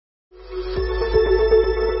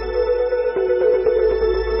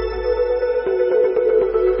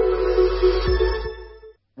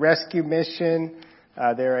rescue mission.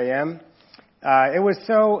 There I am. It was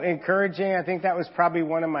so encouraging. I think that was probably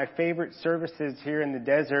one of my favorite services here in the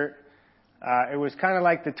desert. It was kind of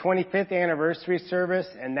like the 25th anniversary service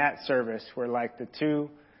and that service were like the two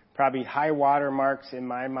probably high water marks in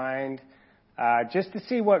my mind. Just to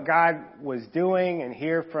see what God was doing and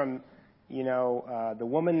hear from, the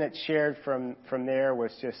woman that shared from there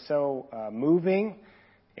was just so moving.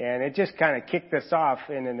 And it just kind of kicked us off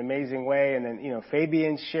in an amazing way. And then,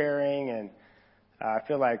 Fabian sharing, and I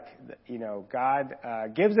feel like, God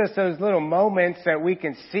gives us those little moments that we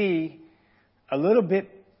can see a little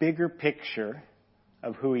bit bigger picture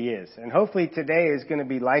of who He is. And hopefully today is going to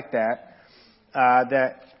be like that,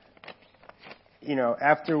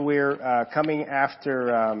 after we're coming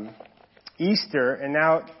after Easter. And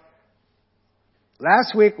now,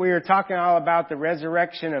 last week we were talking all about the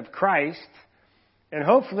resurrection of Christ. And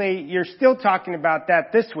hopefully you're still talking about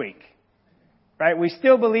that this week, right? We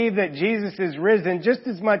still believe that Jesus is risen just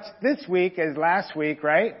as much this week as last week,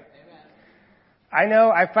 right? Amen. I know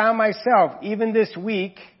I found myself, even this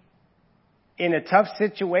week, in a tough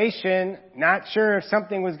situation, not sure if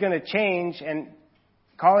something was going to change, and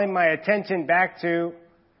calling my attention back to,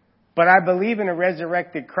 but I believe in a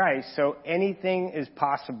resurrected Christ, so anything is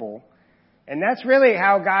possible. And that's really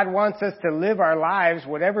how God wants us to live our lives.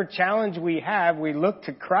 Whatever challenge we have, we look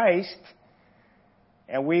to Christ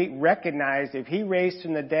and we recognize if He raised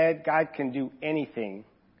from the dead, God can do anything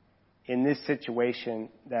in this situation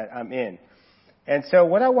that I'm in. And so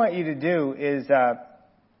what I want you to do is,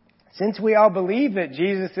 since we all believe that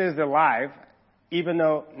Jesus is alive, even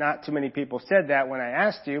though not too many people said that when I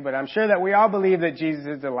asked you, but I'm sure that we all believe that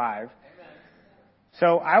Jesus is alive. Amen.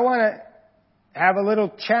 So I want to have a little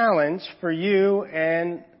challenge for you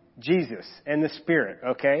and Jesus and the Spirit,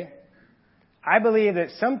 okay? I believe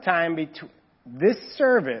that sometime between this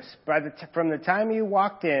service, from the time you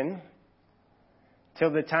walked in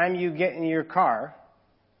till the time you get in your car,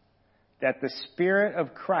 that the Spirit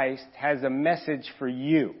of Christ has a message for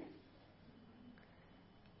you.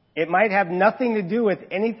 It might have nothing to do with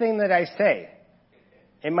anything that I say.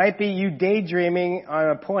 It might be you daydreaming on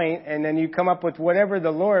a point and then you come up with whatever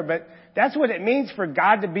the Lord, but that's what it means for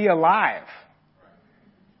God to be alive.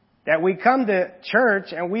 That we come to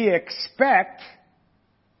church and we expect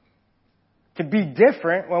to be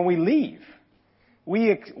different when we leave.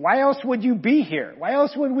 Why else would you be here? Why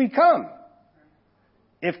else would we come?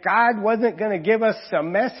 If God wasn't going to give us a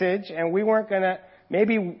message and we weren't going to,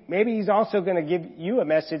 maybe He's also going to give you a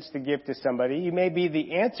message to give to somebody. You may be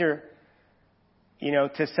the answer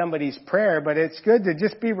to somebody's prayer, but it's good to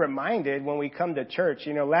just be reminded when we come to church.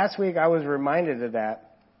 Last week I was reminded of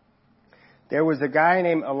that. There was a guy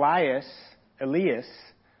named Elias,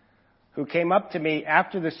 who came up to me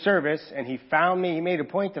after the service, and he found me. He made a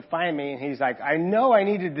point to find me, and he's like, I know I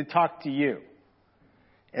needed to talk to you.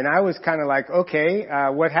 And I was kind of like, okay,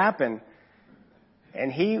 what happened?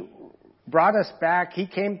 And he brought us back.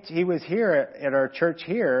 He was here at our church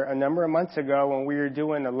here a number of months ago when we were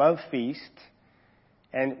doing a love feast.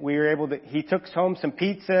 And he took home some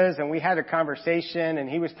pizzas and we had a conversation, and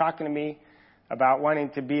he was talking to me about wanting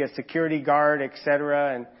to be a security guard,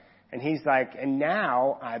 etc. And he's like, and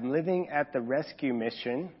now I'm living at the rescue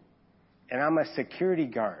mission and I'm a security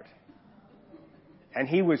guard. And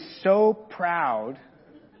he was so proud.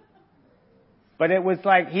 But it was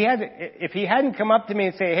like if he hadn't come up to me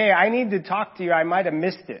and say, hey, I need to talk to you, I might have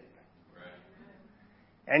missed it.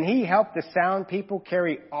 And he helped the sound people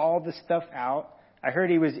carry all the stuff out. I heard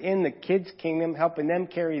he was in the kids' kingdom helping them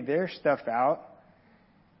carry their stuff out.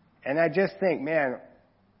 And I just think, man,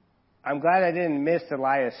 I'm glad I didn't miss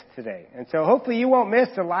Elias today. And so hopefully you won't miss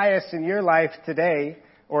Elias in your life today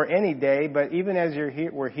or any day, but even as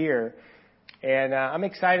we're here. And I'm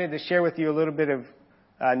excited to share with you a little bit of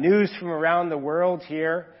news from around the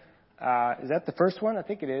here. Is that the first one? I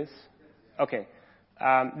think it is. Okay.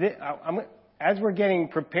 As we're getting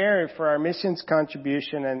prepared for our missions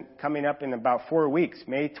contribution and coming up in about 4 weeks,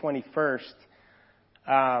 May 21st,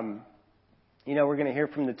 we're going to hear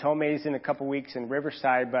from the Tomes in a couple weeks in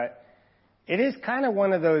Riverside, but it is kind of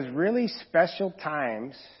one of those really special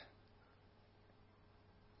times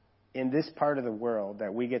in this part of the world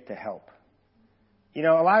that we get to help.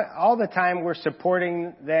 All the time we're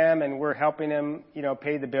supporting them and we're helping them,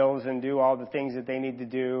 pay the bills and do all the things that they need to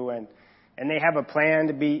do, and they have a plan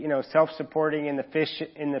to be, self-supporting in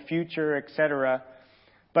the future, etc.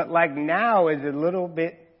 But like now is a little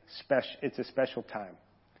bit special. It's a special time.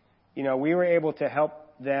 We were able to help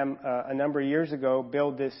them a number of years ago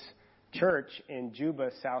build this church in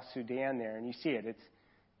Juba, South Sudan there, and you see it. It's,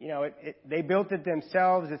 they built it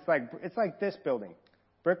themselves. It's like this building.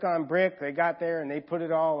 brick on brick. They got there and they put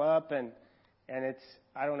it all up, and it's,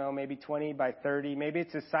 I don't know, maybe 20 by 30. Maybe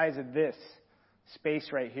it's the size of this space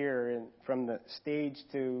right here, and from the stage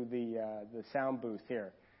to the sound booth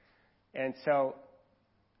here. And so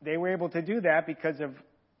they were able to do that because of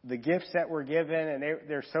the gifts that were given, and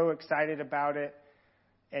they're so excited about it.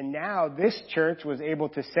 And now this church was able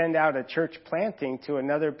to send out a church planting to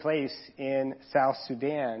another place in South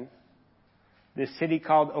Sudan, this city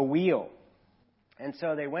called Awil. And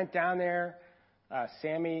so they went down there.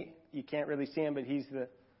 Sammy, you can't really see him, but he's the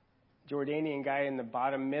Jordanian guy in the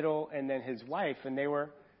bottom middle, and then his wife. And they were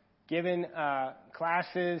given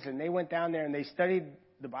classes, and they went down there and they studied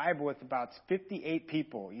the Bible with about 58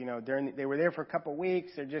 people. You know, they were there for a couple of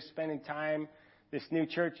weeks. They're just spending time. This new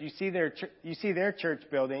church, you see their church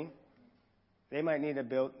building. They might need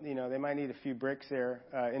they might need a few bricks there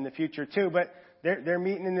in the future too. But they're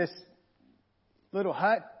meeting in this little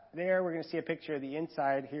hut there. We're going to see a picture of the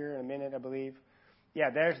inside here in a minute, I believe. Yeah,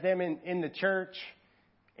 there's them in the church,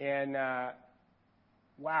 and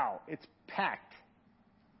wow, it's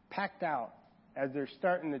packed out as they're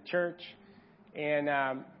starting the church. And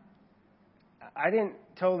I didn't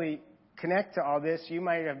totally connect to all this. You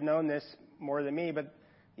might have known this more than me, but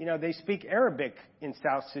you know, they speak Arabic in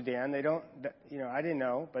South Sudan. They don't, you know, I didn't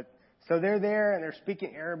know, but so they're there and they're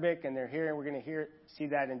speaking Arabic and they're here, and we're going to see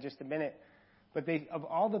that in just a minute. But of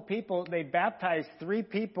all the people, they baptized 3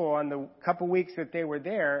 people on the couple weeks that they were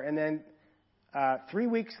there, and then 3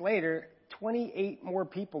 weeks later, 28 more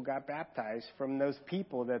people got baptized from those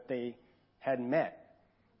people that they had met.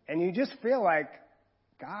 And you just feel like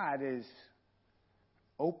God is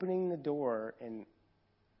opening the door, and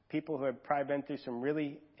people who have probably been through some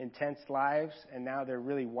really intense lives, and now they're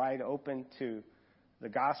really wide open to the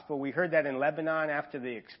gospel. We heard that in Lebanon after the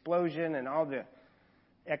explosion and all the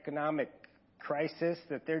economic crisis,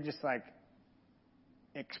 that they're just like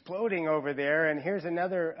exploding over there. And here's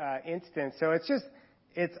another instance. So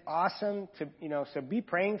it's awesome to, you know, so be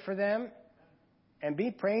praying for them and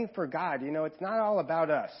be praying for God. You know, it's not all about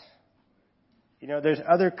us. You know, there's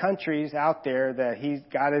other countries out there that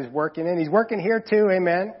God is working in. He's working here too,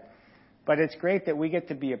 amen. But it's great that we get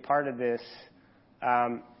to be a part of this.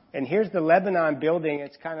 And here's the Lebanon building.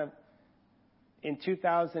 It's kind of in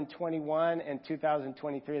 2021 and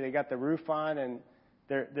 2023. They got the roof on, and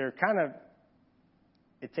they're kind of.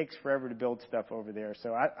 It takes forever to build stuff over there,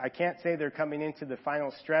 so I can't say they're coming into the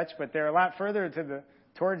final stretch, but they're a lot further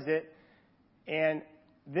towards it. And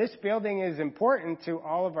this building is important to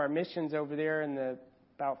all of our missions over there in the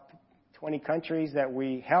about 20 countries that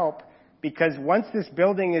we help, because once this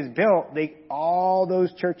building is built, all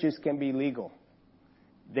those churches can be legal.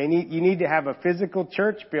 You need to have a physical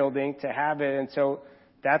church building to have it, and so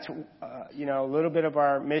that's you know, a little bit of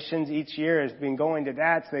our missions each year has been going to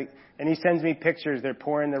that. So and he sends me pictures. They're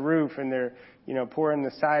pouring the roof, and they're, you know, pouring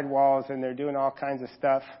the sidewalls, and they're doing all kinds of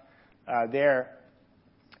stuff there.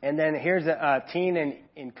 And then here's a teen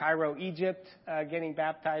in Cairo, Egypt, getting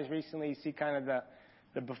baptized recently. You see kind of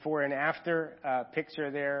the before and after picture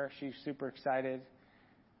there. She's super excited.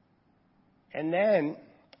 And then,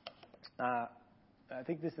 I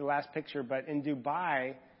think this is the last picture, but in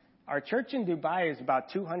Dubai, our church in Dubai is about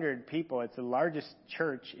 200 people. It's the largest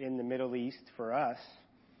church in the Middle East for us.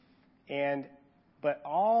 But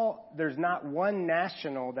there's not one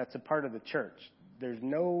national that's a part of the church. There's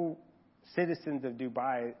no citizens of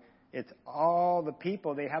Dubai. It's all the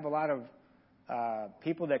people. They have a lot of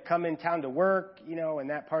people that come in town to work, you know, in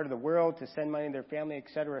that part of the world to send money to their family,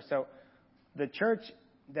 etc. So the church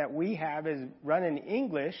that we have is run in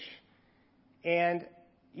English, and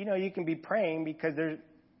you know, you can be praying because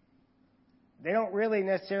they don't really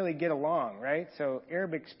necessarily get along, right? So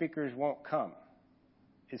Arabic speakers won't come.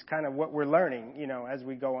 Is kind of what we're learning, you know, as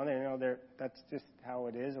we go on. You know, that's just how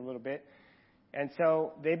it is a little bit. And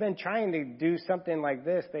so they've been trying to do something like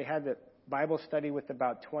this. They had the Bible study with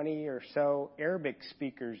about 20 or so Arabic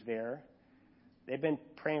speakers there. They've been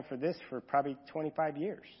praying for this for probably 25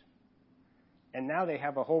 years. And now they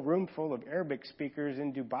have a whole room full of Arabic speakers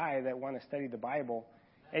in Dubai that want to study the Bible.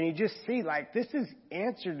 And you just see, like, this is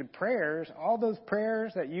answered to prayers. All those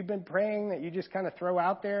prayers that you've been praying that you just kind of throw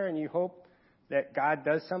out there and you hope that God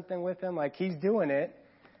does something with them, like He's doing it.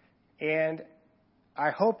 And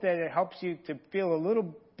I hope that it helps you to feel a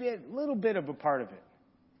little bit of a part of it,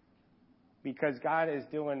 because God is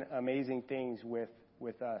doing amazing things with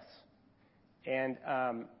us. And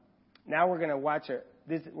now we're going to watch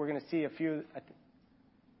we're going to see a few.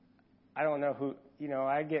 I don't know who, you know.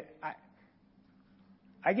 I get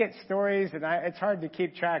stories, and it's hard to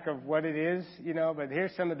keep track of what it is, you know. But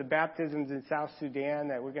here's some of the baptisms in South Sudan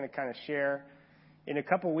that we're going to kind of share. in a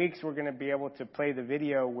couple weeks, we're going to be able to play the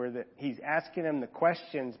video where he's asking them the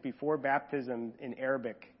questions before baptism in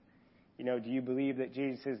Arabic. You know, do you believe that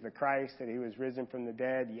Jesus is the Christ, that he was risen from the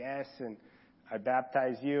dead? Yes. And I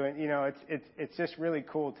baptize you. And, you know, it's just really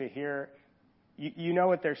cool to hear. You know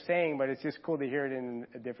what they're saying, but it's just cool to hear it in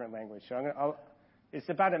a different language. So it's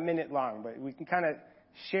about a minute long, but we can kind of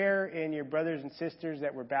share in your brothers and sisters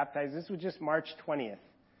that were baptized. This was just March 20th.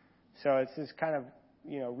 So it's just kind of,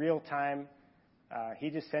 you know, real time. He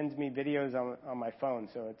just sends me videos on my phone,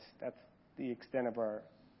 so that's the extent of our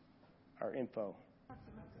info.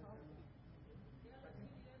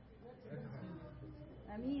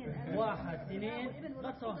 امين واحد اثنين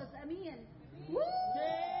بطل امين.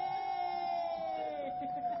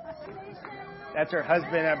 That's her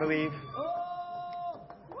husband, I believe.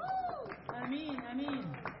 امين امين.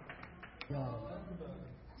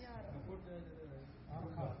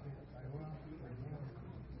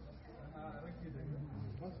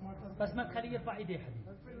 بس ما تخليه يرفع ايديه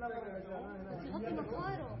حبيبي. يغطي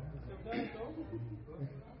مقاره.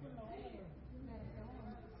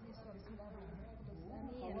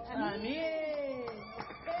 امين.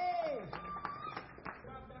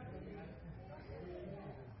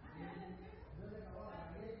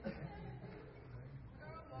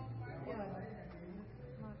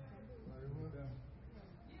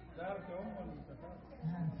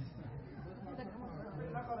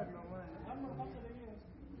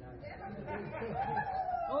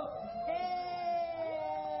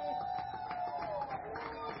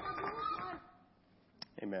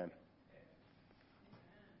 Amen.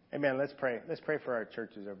 Amen. Let's pray. Let's pray for our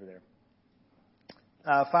churches over there.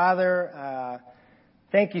 Father,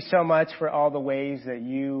 thank you so much for all the ways that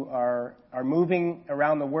you are moving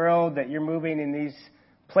around the world, that you're moving in these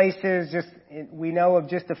places. We know of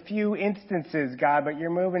just a few instances, God, but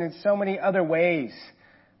you're moving in so many other ways.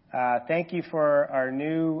 Thank you for our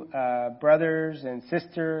new brothers and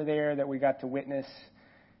sister there that we got to witness.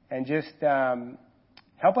 And just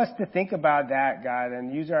help us to think about that, God,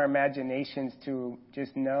 and use our imaginations to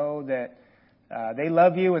just know that they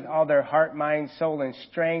love you with all their heart, mind, soul, and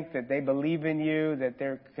strength, that they believe in you, that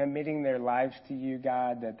they're committing their lives to you,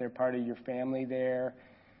 God, that they're part of your family there.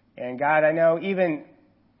 And God, I know even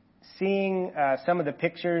seeing some of the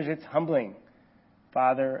pictures, it's humbling,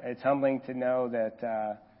 Father. It's humbling to know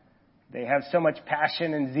that they have so much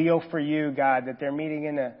passion and zeal for you, God, that they're meeting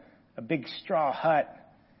in a big straw hut,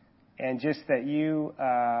 and just that you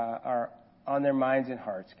are on their minds and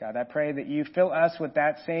hearts, God. I pray that you fill us with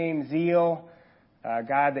that same zeal,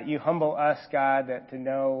 God, that you humble us, God, that to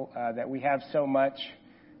know that we have so much,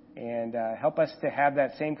 and help us to have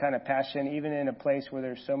that same kind of passion, even in a place where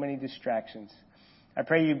there's so many distractions. I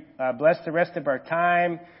pray you bless the rest of our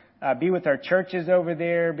time. Be with our churches over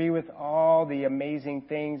there. Be with all the amazing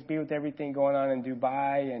things. Be with everything going on in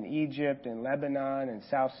Dubai and Egypt and Lebanon and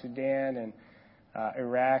South Sudan and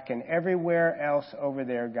Iraq and everywhere else over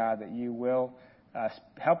there, God, that you will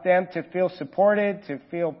help them to feel supported, to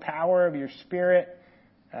feel power of your Spirit,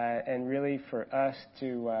 and really for us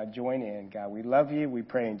to join in, God. We love you. We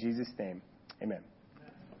pray in Jesus' name. Amen.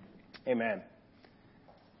 Amen.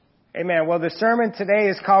 Amen. Well, the sermon today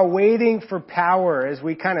is called Waiting for Power. As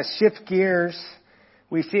we kind of shift gears,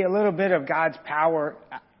 we see a little bit of God's power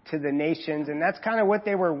to the nations, and that's kind of what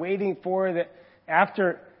they were waiting for. That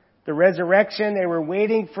after the resurrection, they were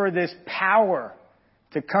waiting for this power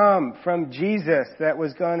to come from Jesus that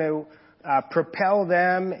was going to propel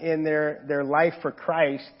them in their life for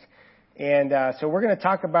Christ. And so we're going to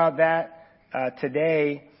talk about that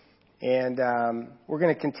today. And we're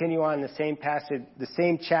going to continue on the same passage, the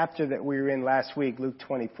same chapter that we were in last week, Luke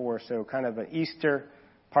 24. So kind of an Easter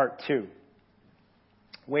part 2.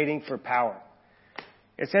 Waiting for power.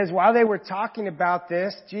 It says, while they were talking about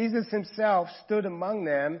this, Jesus himself stood among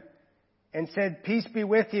them and said, "Peace be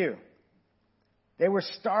with you." They were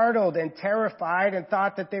startled and terrified and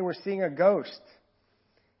thought that they were seeing a ghost.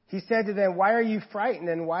 He said to them, "Why are you frightened,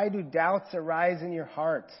 and why do doubts arise in your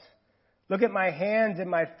hearts? Look at my hands and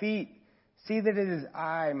my feet. See that it is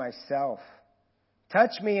I myself.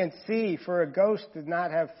 Touch me and see, for a ghost does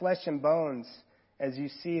not have flesh and bones, as you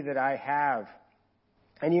see that I have."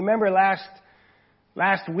 And you remember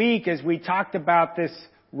last week as we talked about this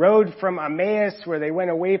road from Emmaus where they went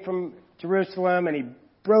away from Jerusalem, and he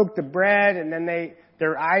broke the bread, and then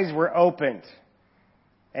their eyes were opened.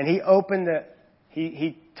 And he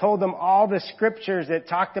told them all the scriptures that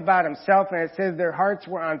talked about himself, and it says their hearts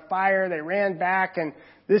were on fire. They ran back, and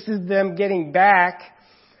this is them getting back.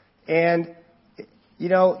 And, you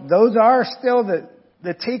know, those are still the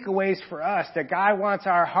takeaways for us, that God wants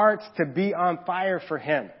our hearts to be on fire for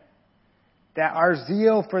him. that our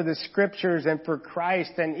zeal for the Scriptures and for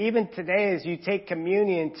Christ, and even today as you take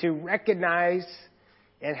communion, to recognize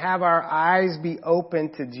and have our eyes be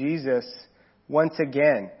open to Jesus once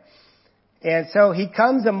again. And so he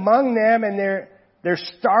comes among them and they're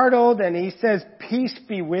startled, and he says, "Peace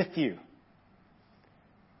be with you."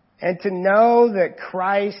 And to know that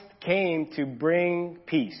Christ came to bring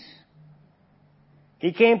peace.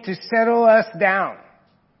 He came to settle us down,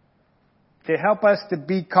 to help us to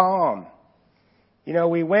be calm. You know,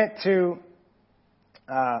 we went to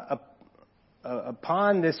a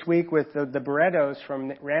pond this week with the Barrettos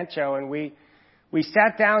from Rancho, and we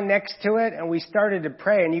sat down next to it and we started to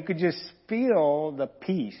pray, and you could just feel the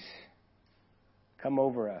peace come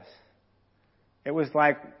over us. It was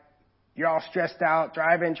like you're all stressed out,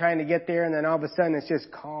 driving, trying to get there, and then all of a sudden it's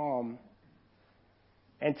just calm.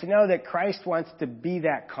 And to know that Christ wants to be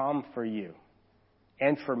that calm for you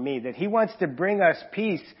and for me, that he wants to bring us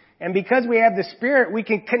peace. And because we have the Spirit, we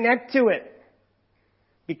can connect to it.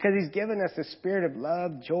 Because he's given us a spirit of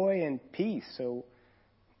love, joy, and peace. So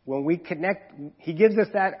when we connect, he gives us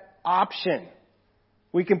that option.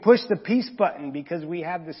 We can push the peace button because we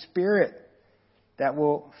have the Spirit that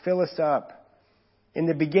will fill us up. In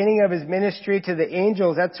the beginning of his ministry to the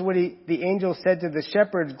angels, that's what the angel said to the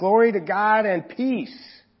shepherds: "Glory to God and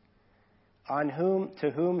peace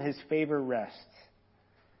to whom his favor rests."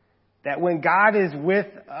 That when God is with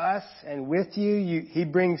us and with you, he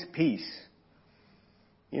brings peace.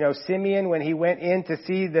 You know, Simeon, when he went in to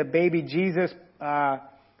see the baby Jesus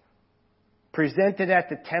presented at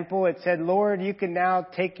the temple, it said, "Lord, you can now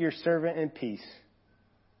take your servant in peace.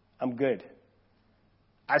 I'm good.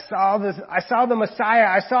 I saw the Messiah.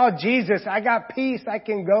 I saw Jesus. I got peace. I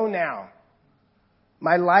can go now.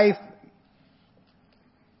 My life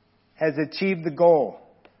has achieved the goal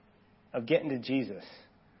of getting to Jesus."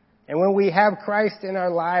 And when we have Christ in our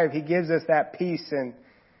life, he gives us that peace. And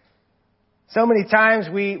so many times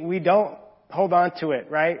we don't hold on to it,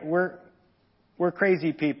 right? We're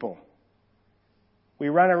crazy people. We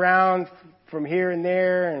run around from here and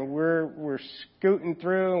there, and we're scooting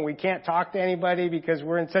through, and we can't talk to anybody because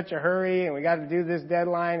we're in such a hurry, and we got to do this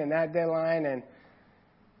deadline and that deadline. And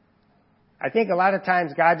I think a lot of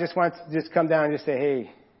times God just wants to just come down and just say,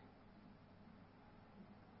 "Hey,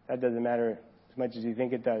 that doesn't matter as much as you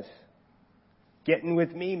think it does. Getting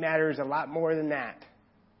with me matters a lot more than that.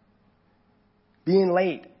 Being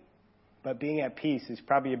late, but being at peace is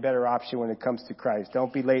probably a better option when it comes to Christ.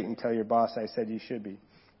 Don't be late and tell your boss I said you should be."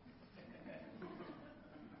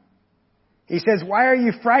 He says, "Why are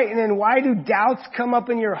you frightened, and why do doubts come up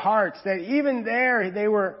in your hearts?" That even there, they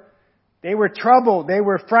were troubled, they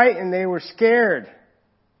were frightened, they were scared.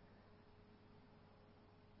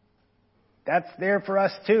 That's there for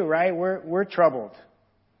us too, right? We're troubled.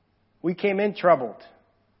 We came in troubled.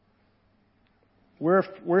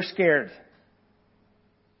 We're scared.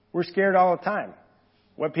 We're scared all the time.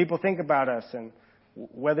 What people think about us, and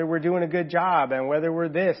whether we're doing a good job, and whether we're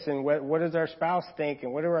this, and what does our spouse think,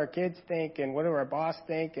 and what do our kids think, and what do our boss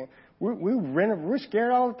think, and we're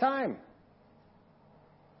scared all the time.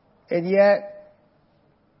 And yet,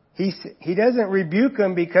 he doesn't rebuke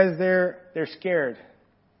them because they're scared,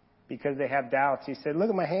 because they have doubts. He said, "Look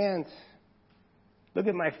at my hands. Look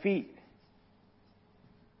at my feet.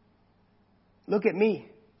 Look at me."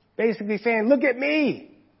 Basically saying, "Look at me.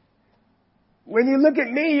 When you look at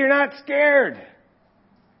me, you're not scared.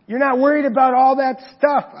 You're not worried about all that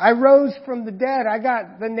stuff. I rose from the dead. I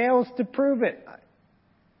got the nails to prove it."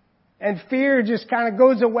 And fear just kind of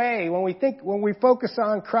goes away when we focus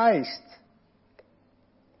on Christ.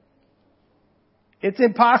 It's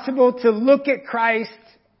impossible to look at Christ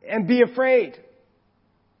and be afraid.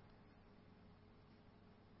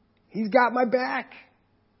 He's got my back.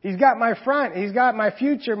 He's got my front. He's got my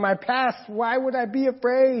future, my past. Why would I be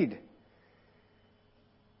afraid?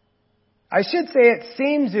 I should say it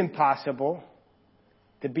seems impossible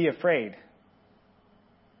to be afraid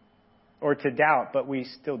or to doubt, but we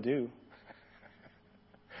still do.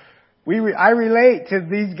 I relate to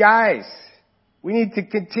these guys. We need to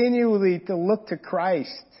continually to look to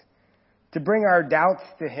Christ, to bring our doubts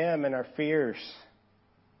to him and our fears.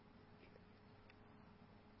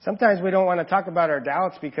 Sometimes we don't want to talk about our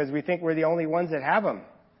doubts because we think we're the only ones that have them.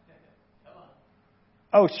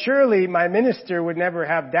 Oh, surely my minister would never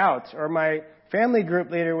have doubts, or my family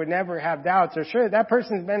group leader would never have doubts, or sure, that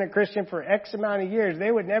person's been a Christian for X amount of years.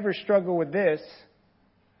 They would never struggle with this.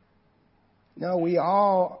 No, we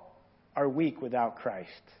all are weak without Christ.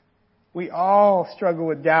 We all struggle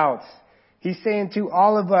with doubts. He's saying to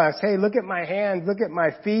all of us, "Hey, look at my hands, look at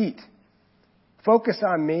my feet. Focus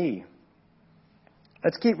on me."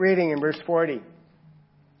 Let's keep reading in verse 40.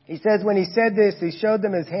 He says when he said this, he showed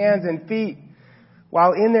them his hands and feet,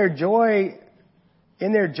 while in their joy,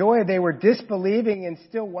 they were disbelieving and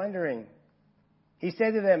still wondering. He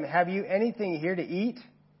said to them, "Have you anything here to eat?"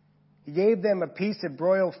 He gave them a piece of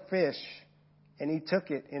broiled fish, and he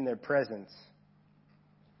took it in their presence.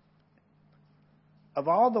 Of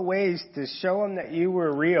all the ways to show them that you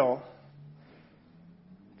were real,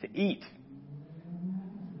 to eat.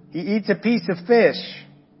 He eats a piece of fish.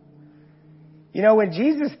 You know, when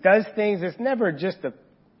Jesus does things, it's never just a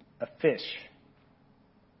fish.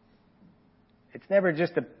 It's never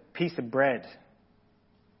just a piece of bread.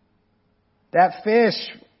 That fish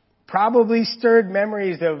probably stirred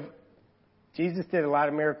memories of Jesus did a lot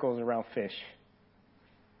of miracles around fish.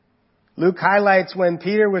 Luke highlights when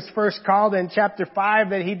Peter was first called in chapter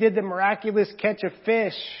 5 that he did the miraculous catch of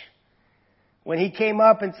fish. When he came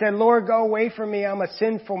up and said, "Lord, go away from me, I'm a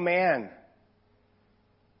sinful man."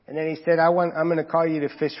 And then he said, I'm going to call you to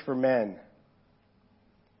fish for men.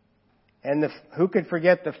 And who could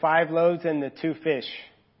forget the 5 loaves and the 2 fish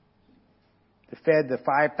to fed the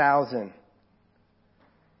 5,000?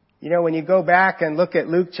 You know, when you go back and look at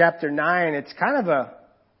Luke chapter 9, it's kind of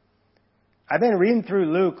I've been reading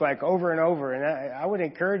through Luke like over and over, and I would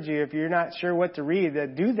encourage you, if you're not sure what to read,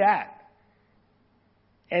 that do that.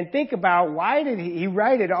 And think about, why did he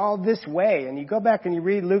write it all this way? And you go back and you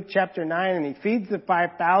read Luke chapter 9, and he feeds the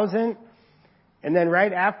 5,000, and then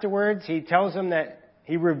right afterwards he tells them that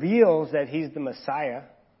he reveals that he's the Messiah.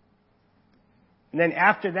 And then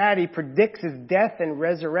after that he predicts his death and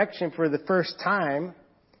resurrection for the first time.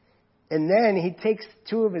 And then he takes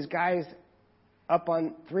 3 of his guys up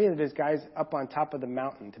on top of the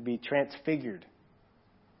mountain to be transfigured.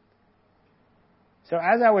 So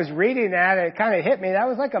as I was reading that, it kind of hit me. That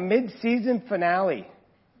was like a mid-season finale.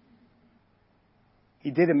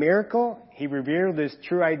 He did a miracle. He revealed his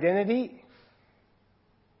true identity.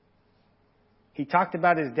 He talked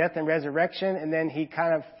about his death and resurrection, and then he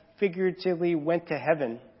kind of figuratively went to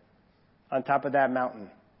heaven on top of that mountain.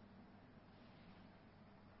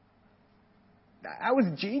 That was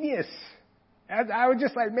genius. I was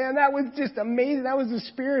just like, man, that was just amazing. That was the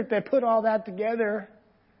Spirit that put all that together,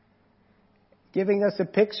 giving us a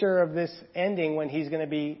picture of this ending when he's going to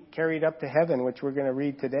be carried up to heaven, which we're going to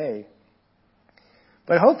read today.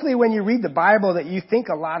 But hopefully when you read the Bible that you think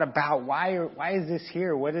a lot about why is this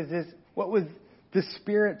here? What is this? What was the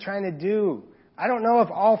Spirit trying to do? I don't know if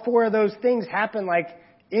all 4 of those things happened like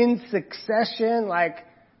in succession, like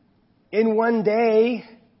in one day,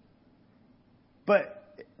 but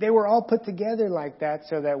they were all put together like that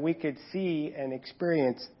so that we could see and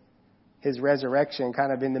experience his resurrection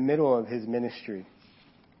kind of in the middle of his ministry.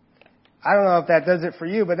 I don't know if that does it for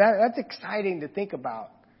you, but that's exciting to think about.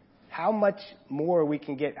 How much more we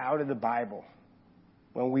can get out of the Bible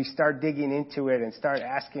when we start digging into it and start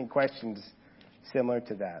asking questions similar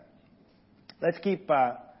to that. Let's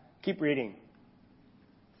keep reading.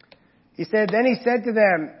 He said, "Then he said to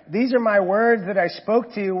them, 'These are my words that I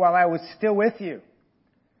spoke to you while I was still with you,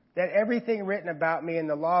 that everything written about me in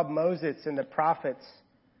the law of Moses and the prophets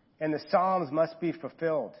and the Psalms must be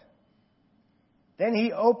fulfilled.' Then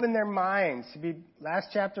he opened their minds." Last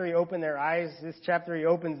chapter he opened their eyes. This chapter he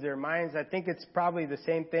opens their minds. I think it's probably the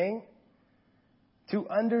same thing. "To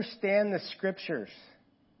understand the Scriptures.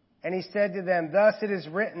 And he said to them, 'Thus it is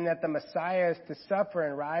written that the Messiah is to suffer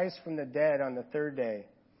and rise from the dead on the 3rd day,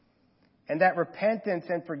 and that repentance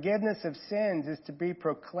and forgiveness of sins is to be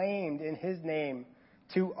proclaimed in his name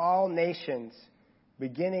to all nations,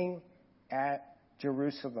 beginning at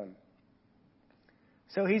Jerusalem.'"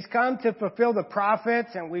 So he's come to fulfill the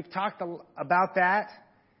prophets, and we've talked about that.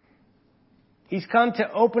 He's come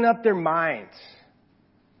to open up their minds.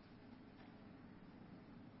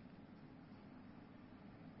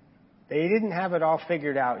 They didn't have it all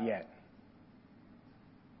figured out yet.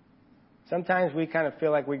 Sometimes we kind of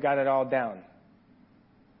feel like we got it all down.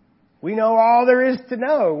 We know all there is to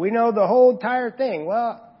know. We know the whole entire thing.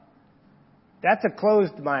 Well, that's a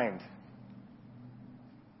closed mind.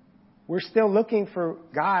 We're still looking for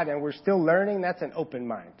God and we're still learning. That's an open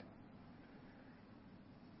mind.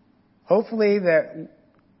 Hopefully that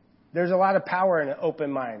there's a lot of power in an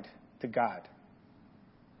open mind to God.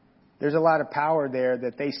 There's a lot of power there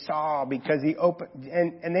that they saw because he opened,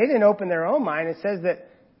 and they didn't open their own mind. It says that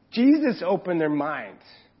Jesus opened their minds.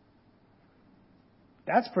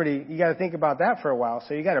 That's you got to think about that for a while.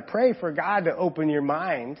 So you got to pray for God to open your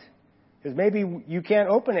mind, because maybe you can't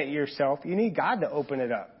open it yourself. You need God to open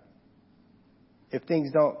it up if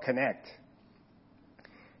things don't connect.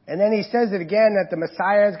 And then he says it again, that the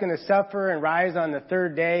Messiah is going to suffer and rise on the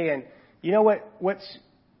 3rd day. And you know what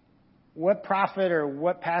prophet or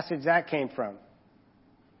what passage that came from?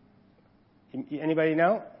 Anybody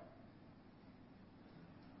know?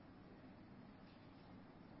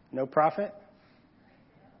 No prophet?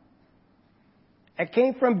 It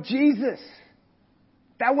came from Jesus.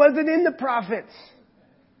 That wasn't in the prophets.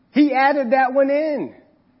 He added that one in.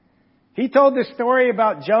 He told the story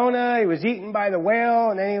about Jonah. He was eaten by the whale,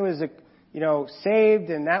 and then he was, saved,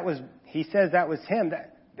 and he says that was him.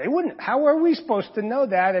 How are we supposed to know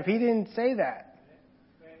that if he didn't say that?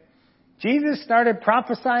 Jesus started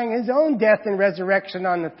prophesying his own death and resurrection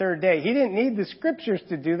on the third day. He didn't need the scriptures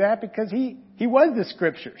to do that because he was the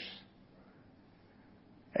scriptures.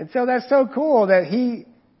 And so that's so cool that he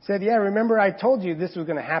said, yeah, remember I told you this was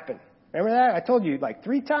going to happen. Remember that? I told you like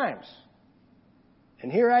 3 times.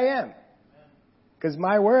 And here I am. Because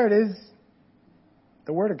my word is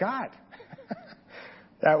the word of God.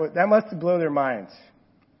 That must have blown their minds.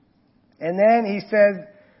 And then he says,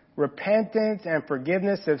 repentance and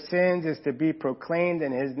forgiveness of sins is to be proclaimed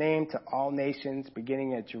in his name to all nations,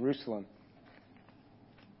 beginning at Jerusalem.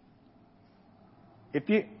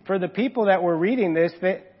 For the people that were reading this,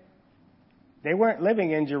 they weren't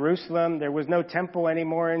living in Jerusalem. There was no temple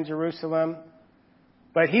anymore in Jerusalem.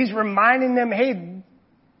 But he's reminding them, hey,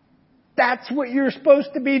 that's what you're supposed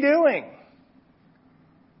to be doing.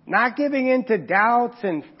 Not giving in to doubts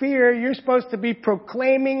and fear. You're supposed to be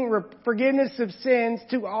proclaiming forgiveness of sins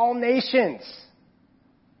to all nations.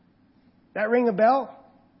 That ring a bell?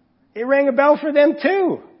 It rang a bell for them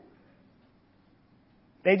too.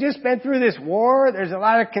 They just been through this war. There's a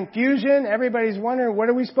lot of confusion. Everybody's wondering, what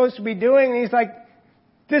are we supposed to be doing? And he's like,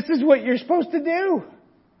 this is what you're supposed to do.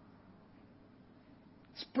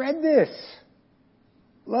 Spread this.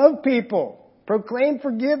 Love people. Proclaim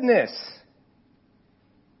forgiveness.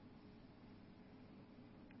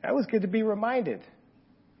 That was good to be reminded.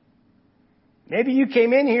 Maybe you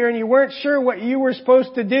came in here and you weren't sure what you were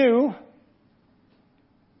supposed to do.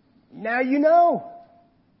 Now you know.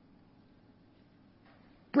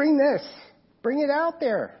 Bring this. Bring it out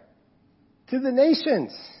there to the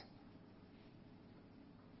nations.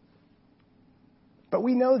 But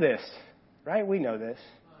we know this, right? We know this.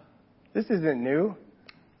 This isn't new.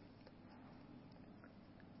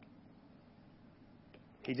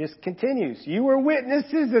 He just continues. You were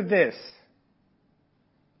witnesses of this.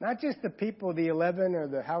 Not just the people, the 11 or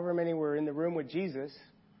the however many were in the room with Jesus.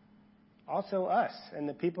 Also us and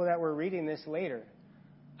the people that were reading this later.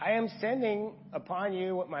 I am sending upon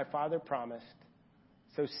you what my Father promised.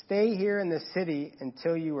 So stay here in the city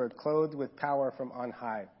until you are clothed with power from on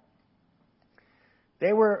high.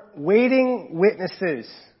 They were waiting witnesses.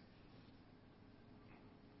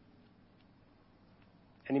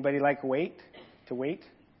 Anybody like wait? To wait?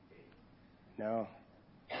 No.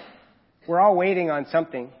 We're all waiting on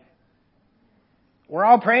something. We're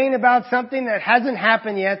all praying about something that hasn't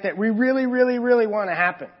happened yet that we really, really, really want to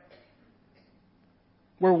happen.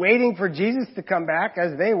 We're waiting for Jesus to come back,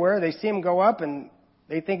 as they were. They see him go up and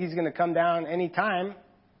they think he's going to come down any time.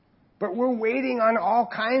 But we're waiting on all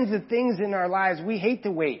kinds of things in our lives. We hate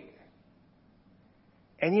to wait.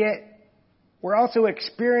 And yet, we're also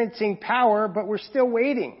experiencing power, but we're still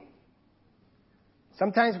waiting.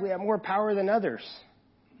 Sometimes we have more power than others.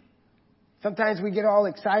 Sometimes we get all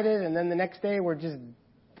excited and then the next day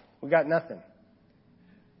we got nothing.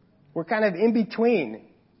 We're kind of in between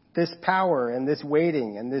this power and this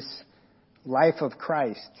waiting and this life of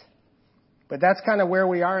Christ. But that's kind of where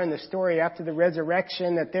we are in the story after the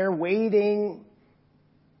resurrection, that they're waiting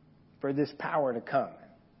for this power to come.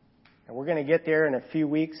 And we're going to get there in a few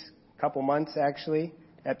weeks, a couple months actually,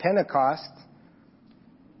 at Pentecost.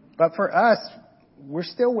 But for us, we're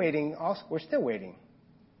still waiting. We're still waiting.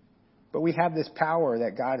 But we have this power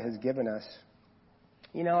that God has given us.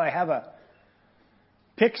 You know, I have a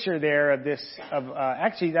picture there of this,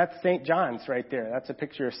 actually that's St. John's right there. That's a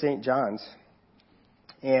picture of St. John's.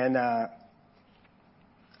 And I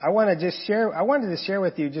wanted to share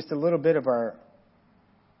with you just a little bit of our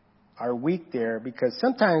week there, because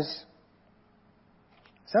sometimes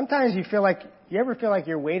you ever feel like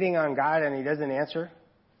you're waiting on God and he doesn't answer?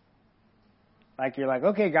 Like you're like,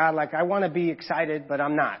 okay, God, like I want to be excited, but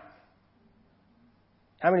I'm not.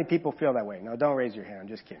 How many people feel that way? No, don't raise your hand. I'm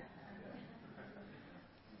just kidding.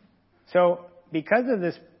 So because of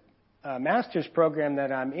this master's program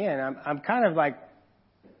that I'm in, I'm kind of like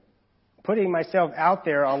putting myself out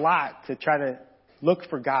there a lot to try to look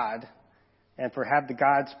for God and have the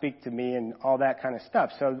God speak to me and all that kind of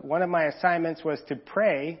stuff. So one of my assignments was to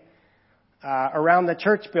pray around the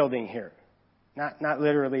church building here. Not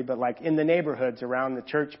literally, but like in the neighborhoods around the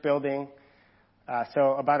church building.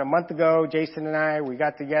 So about a month ago, Jason and I, we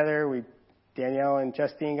got together. Danielle and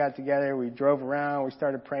Justine got together. We drove around. We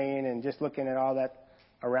started praying and just looking at all that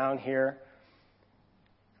around here.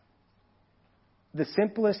 the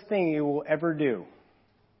simplest thing you will ever do.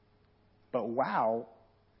 But wow,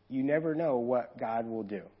 you never know what God will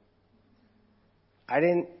do. I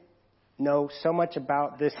didn't know so much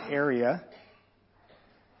about this area.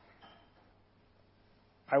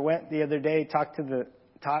 I went the other day, talked to the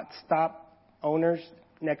Tot Stop owners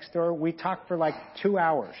next door. We talked for like 2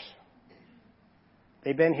 hours.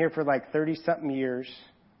 They've been here for like 30-something years.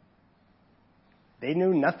 They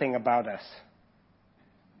knew nothing about us.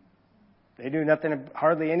 They knew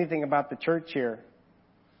hardly anything about the church here.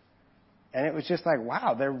 And it was just like,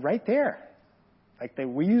 wow, they're right there. Like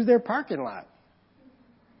we use their parking lot.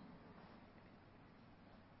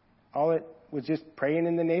 All it was just praying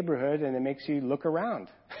in the neighborhood, and it makes you look around.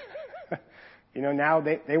 Now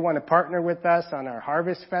they want to partner with us on our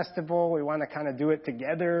Harvest Festival. We want to kind of do it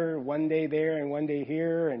together, one day there and one day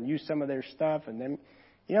here, and use some of their stuff. And then,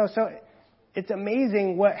 so it's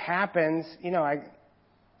amazing what happens.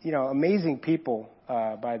 Amazing people,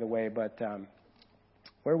 by the way. But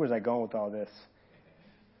where was I going with all this?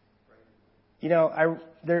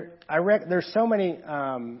 There's so many.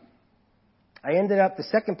 I ended up the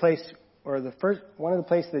second place, or the first one of the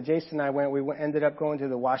places that Jason and I went. We ended up going to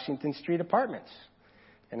the Washington Street Apartments,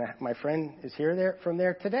 and my friend is from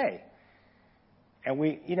there today. And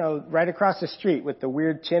we, right across the street with the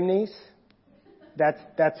weird chimneys.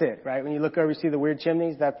 That's it, right? When you look over, you see the weird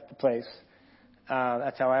chimneys. That's the place.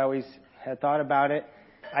 That's how I always had thought about it.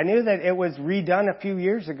 I knew that it was redone a few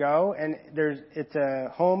years ago, and it's a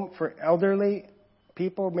home for elderly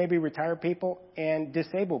people, maybe retired people, and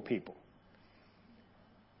disabled people.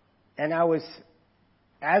 And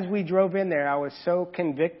as we drove in there, I was so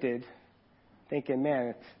convicted, thinking, man,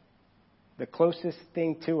 it's the closest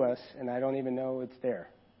thing to us, and I don't even know it's there.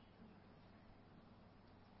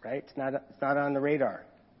 Right? It's not on the radar.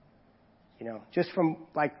 Just from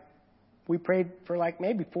we prayed for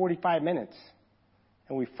maybe 45 minutes,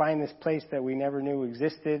 and we find this place that we never knew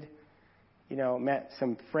existed. Met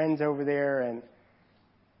some friends over there,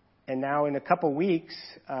 and now in a couple weeks,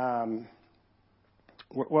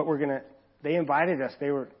 they invited us.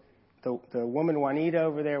 The woman Juanita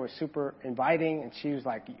over there was super inviting, and she was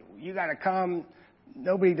like, you got to come.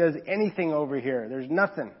 Nobody does anything over here. There's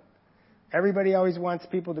nothing. Everybody always wants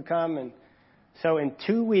people to come. And so in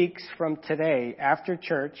 2 weeks from today, after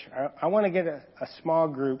church, I want to get a small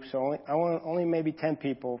group. So I want only maybe 10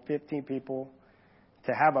 people, 15 people,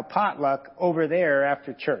 to have a potluck over there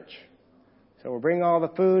after church. So we'll bring all the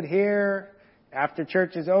food here. After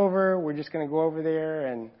church is over, we're just going to go over there,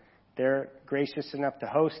 and they're gracious enough to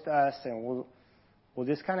host us, and we'll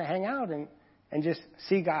just kind of hang out and just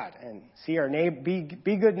see God and see our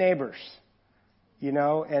be good neighbors, and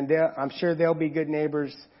I'm sure they'll be good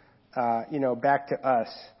neighbors, back to us.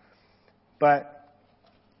 But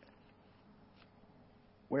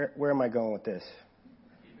where am I going with this?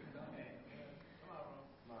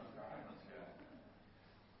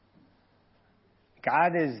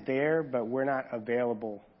 God is there, but we're not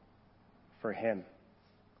available for Him.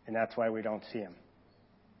 And that's why we don't see Him.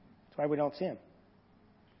 That's why we don't see Him.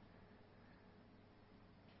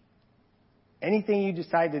 Anything you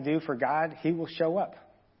decide to do for God, He will show up.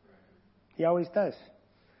 He always does.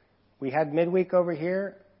 We had midweek over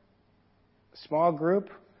here, small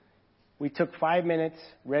group. We took 5 minutes,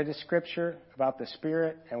 read a scripture about the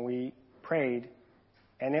Spirit, and we prayed.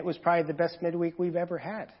 And it was probably the best midweek we've ever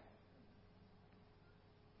had.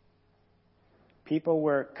 People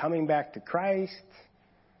were coming back to Christ.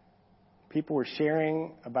 People were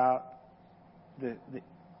sharing about the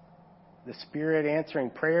Spirit answering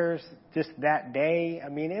prayers just that day. I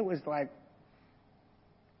mean, it was I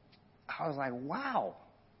was like, wow.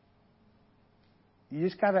 You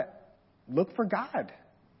just got to look for God.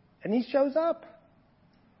 And He shows up.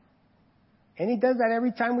 And He does that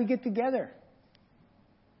every time we get together.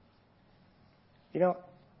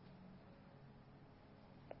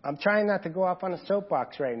 I'm trying not to go off on a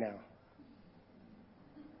soapbox right now.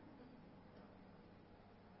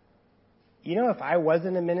 If I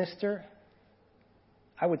wasn't a minister,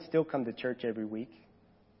 I would still come to church every week.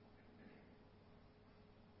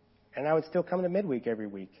 And I would still come to midweek every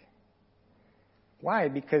week. Why?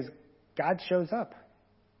 Because God shows up.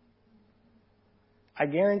 I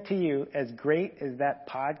guarantee you, as great as that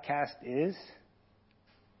podcast is,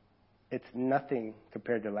 it's nothing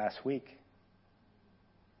compared to last week.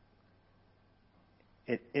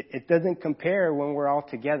 It doesn't compare when we're all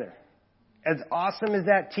together. As awesome as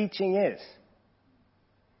that teaching is,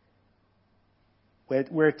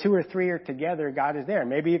 where 2 or 3 are together, God is there.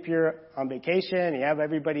 Maybe if you're on vacation, you have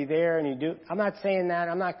everybody there, and you do. I'm not saying that.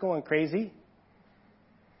 I'm not going crazy.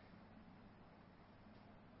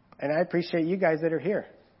 And I appreciate you guys that are here.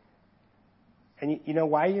 And you know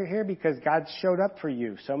why you're here? Because God showed up for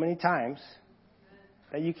you so many times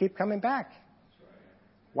that you keep coming back.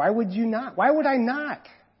 Why would you not? Why would I not?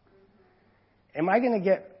 Am I going to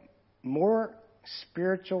get more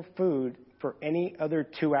spiritual food for any other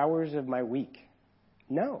 2 hours of my week?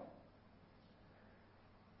 No.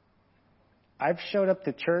 I've showed up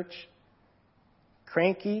to church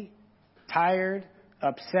cranky, tired,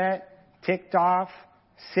 upset, ticked off,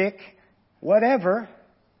 sick, whatever,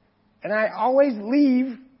 and I always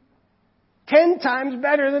leave 10 times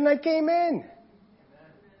better than I came in.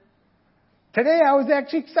 Today I was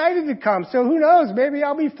actually excited to come, so who knows, maybe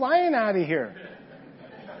I'll be flying out of here.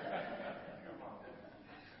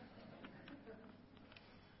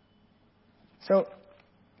 So,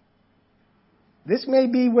 this may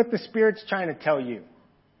be what the Spirit's trying to tell you.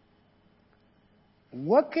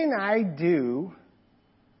 What can I do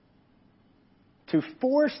to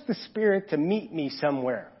force the Spirit to meet me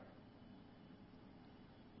somewhere?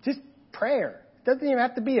 Just prayer. It doesn't even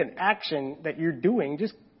have to be an action that you're doing.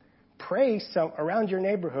 Just pray around your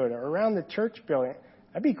neighborhood or around the church building.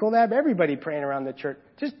 That'd be cool to have everybody praying around the church.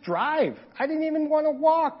 Just drive. I didn't even want to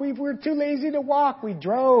walk. We were too lazy to walk. We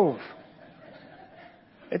drove.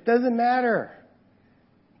 It doesn't matter.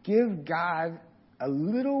 Give God a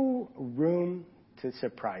little room to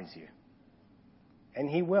surprise you. And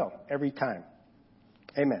He will every time.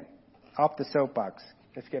 Amen. Off the soapbox.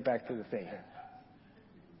 Let's get back to the thing here.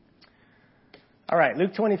 All right,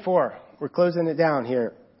 Luke 24. We're closing it down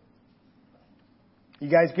here. You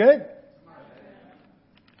guys good?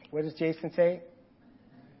 What does Jason say?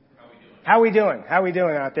 How we doing? How we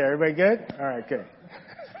doing out there? Everybody good? All right, good.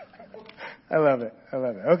 I love it. I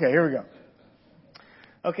love it. Okay, here we go.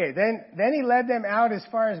 Okay, then He led them out as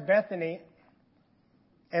far as Bethany,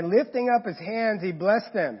 and lifting up His hands, He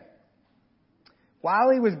blessed them.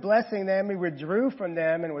 While He was blessing them, He withdrew from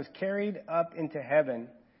them and was carried up into heaven.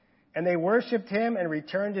 And they worshipped Him and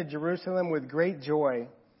returned to Jerusalem with great joy.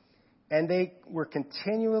 And they were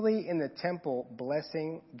continually in the temple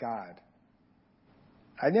blessing God.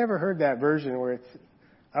 I never heard that version where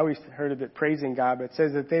I always heard of it praising God, but it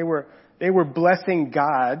says that they were blessing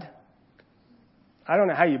God. I don't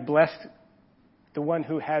know how you bless the one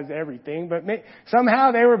who has everything, but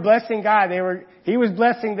somehow they were blessing God. He was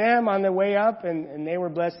blessing them on the way up, and they were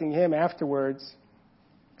blessing Him afterwards.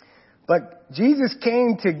 But Jesus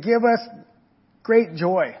came to give us great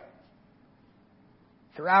joy.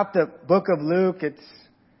 Throughout the book of Luke, it's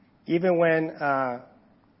even when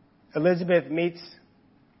Elizabeth meets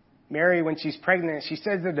Mary when she's pregnant, she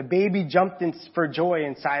says that the baby jumped for joy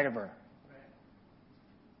inside of her.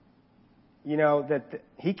 You know, that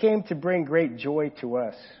He came to bring great joy to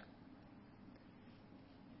us.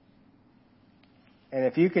 And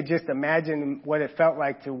if you could just imagine what it felt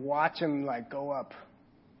like to watch Him go up.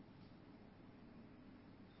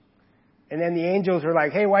 And then the angels were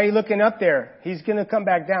like, hey, why are you looking up there? He's going to come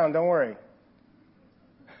back down. Don't worry.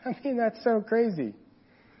 I mean, that's so crazy.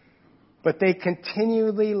 But they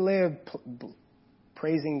continually live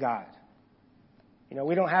praising God. You know,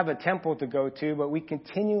 we don't have a temple to go to, but we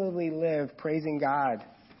continually live praising God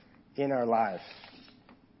in our lives.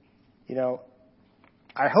 You know,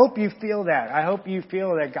 I hope you feel that. I hope you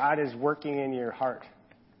feel that God is working in your heart.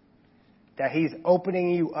 That He's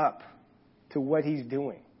opening you up to what He's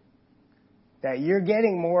doing. That you're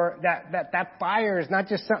getting more, that fire is not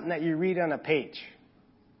just something that you read on a page.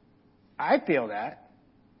 I feel that.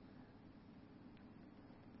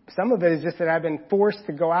 Some of it is just that I've been forced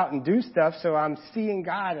to go out and do stuff, so I'm seeing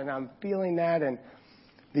God and I'm feeling that. And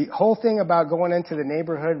the whole thing about going into the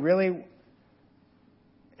neighborhood, really,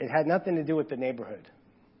 it had nothing to do with the neighborhood.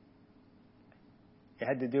 It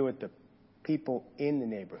had to do with the people in the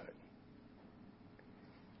neighborhood.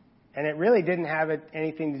 And it really didn't have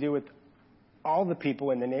anything to do with all the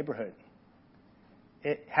people in the neighborhood.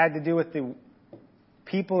 It had to do with the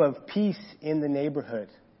people of peace in the neighborhood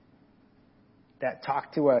that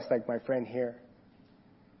talked to us, like my friend here,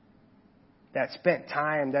 that spent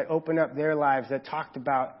time, that opened up their lives, that talked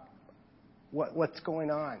about what's going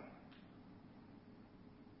on.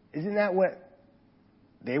 Isn't that what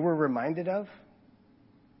they were reminded of?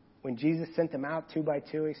 When Jesus sent them out 2 by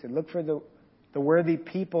 2, He said, look for the worthy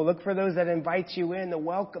people. Look for those that invite you in, the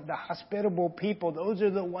welcome, the hospitable people. Those are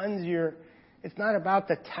the ones it's not about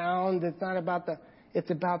the town. It's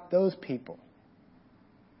about those people.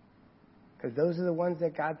 Because those are the ones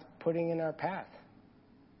that God's putting in our path.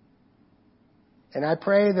 And I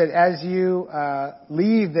pray that as you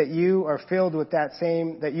leave, that you are filled with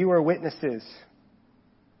that you are witnesses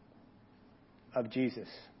of Jesus.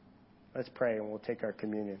 Let's pray and we'll take our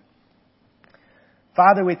communion.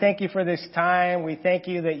 Father, we thank you for this time. We thank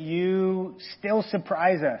you that you still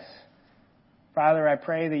surprise us. Father, I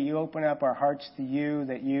pray that you open up our hearts to you,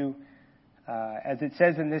 that you, as it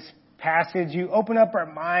says in this passage, you open up our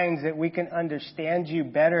minds that we can understand you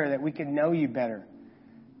better, that we can know you better.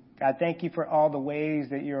 God, thank you for all the ways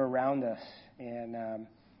that you're around us. And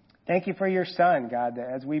thank you for your Son, God, that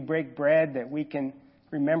as we break bread, that we can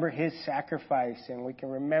remember his sacrifice and we can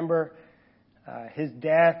remember his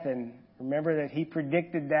death and remember that he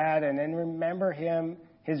predicted that, and then remember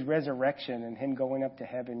his resurrection and him going up to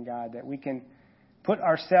heaven, God, that we can put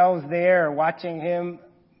ourselves there watching him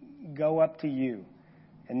go up to you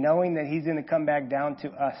and knowing that he's going to come back down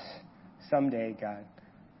to us someday, God.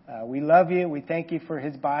 We love you. We thank you for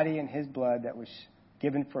his body and his blood that was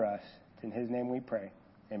given for us. It's in his name we pray.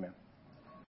 Amen.